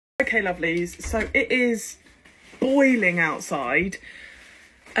Okay, lovelies, so it is boiling outside,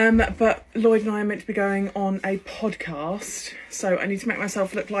 but Lloyd and I are meant to be going on a podcast, so I need to make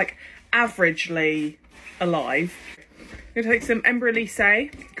myself look like averagely alive. I'm going to take some Ember Alicia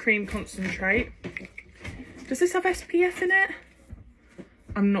cream concentrate. Does this have SPF in it?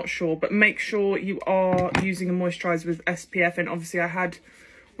 I'm not sure, but make sure you are using a moisturiser with SPF in. Obviously I had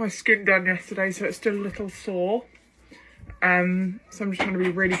my skin done yesterday, so it's still a little sore. So I'm just trying to be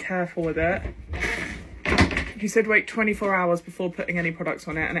really careful with it. He said wait 24 hours before putting any products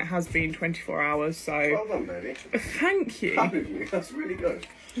on it, and it has been 24 hours, so... Well done, baby. Thank you. Happy with you. That's really good.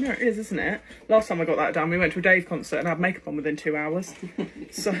 Yeah, it is, isn't it? Last time I got that done, we went to a Dave concert and had makeup on within 2 hours.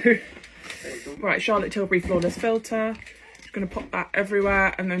 So, right, Charlotte Tilbury Flawless Filter. Just going to pop that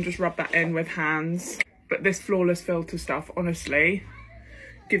everywhere and then just rub that in with hands. But this Flawless Filter stuff, honestly,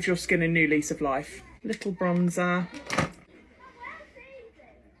 gives your skin a new lease of life. Little bronzer.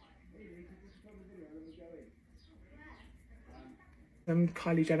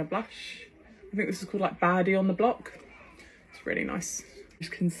 Kylie Jenner blush. I think this is called like Baddie on the Block. It's really nice.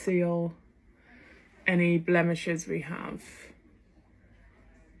 Just conceal any blemishes we have.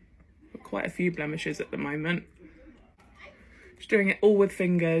 Got quite a few blemishes at the moment. Just doing it all with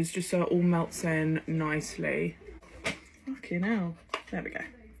fingers just so it all melts in nicely. Fucking hell. There we go.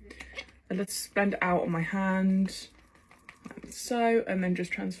 And let's blend it out on my hand. Like so, and then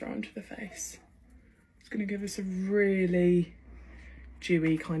just transfer onto the face. It's going to give us a really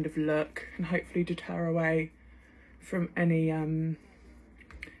dewy kind of look and hopefully deter away from any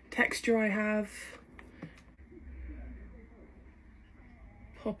texture I have.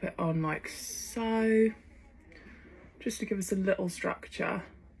 Pop it on like so, just to give us a little structure.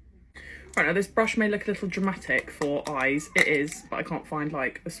 Right, now this brush may look a little dramatic for eyes. It is, but I can't find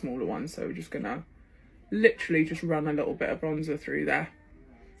like a smaller one, so we're just gonna literally just run a little bit of bronzer through there.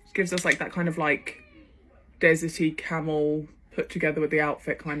 It gives us like that kind of like deserty camel put together with the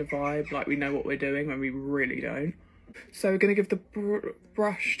outfit kind of vibe, like we know what we're doing when we really don't. So we're going to give the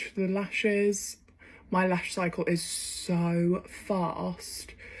brush to the lashes. My lash cycle is so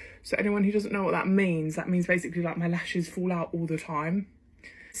fast. So anyone who doesn't know what that means basically like my lashes fall out all the time.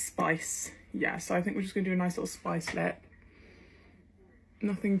 Spice. Yeah, so I think we're just going to do a nice little spice lip.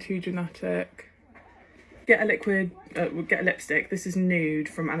 Nothing too dramatic. Get a liquid, get a lipstick. This is Nude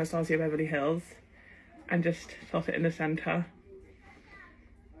from Anastasia Beverly Hills. And just top it in the centre.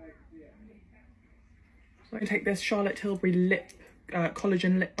 So I can take this Charlotte Tilbury lip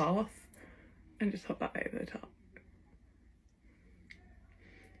collagen lip bath and just pop that over the top.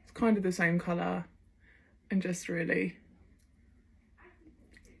 It's kind of the same colour and just really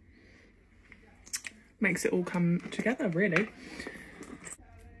makes it all come together, really.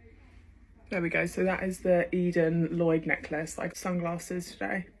 There we go. So that is the Eden Lloyd necklace, like sunglasses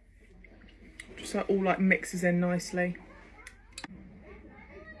today. Just so it all like mixes in nicely.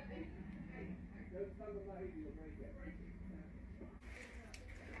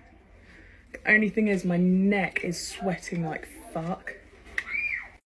 The only thing is my neck is sweating like fuck.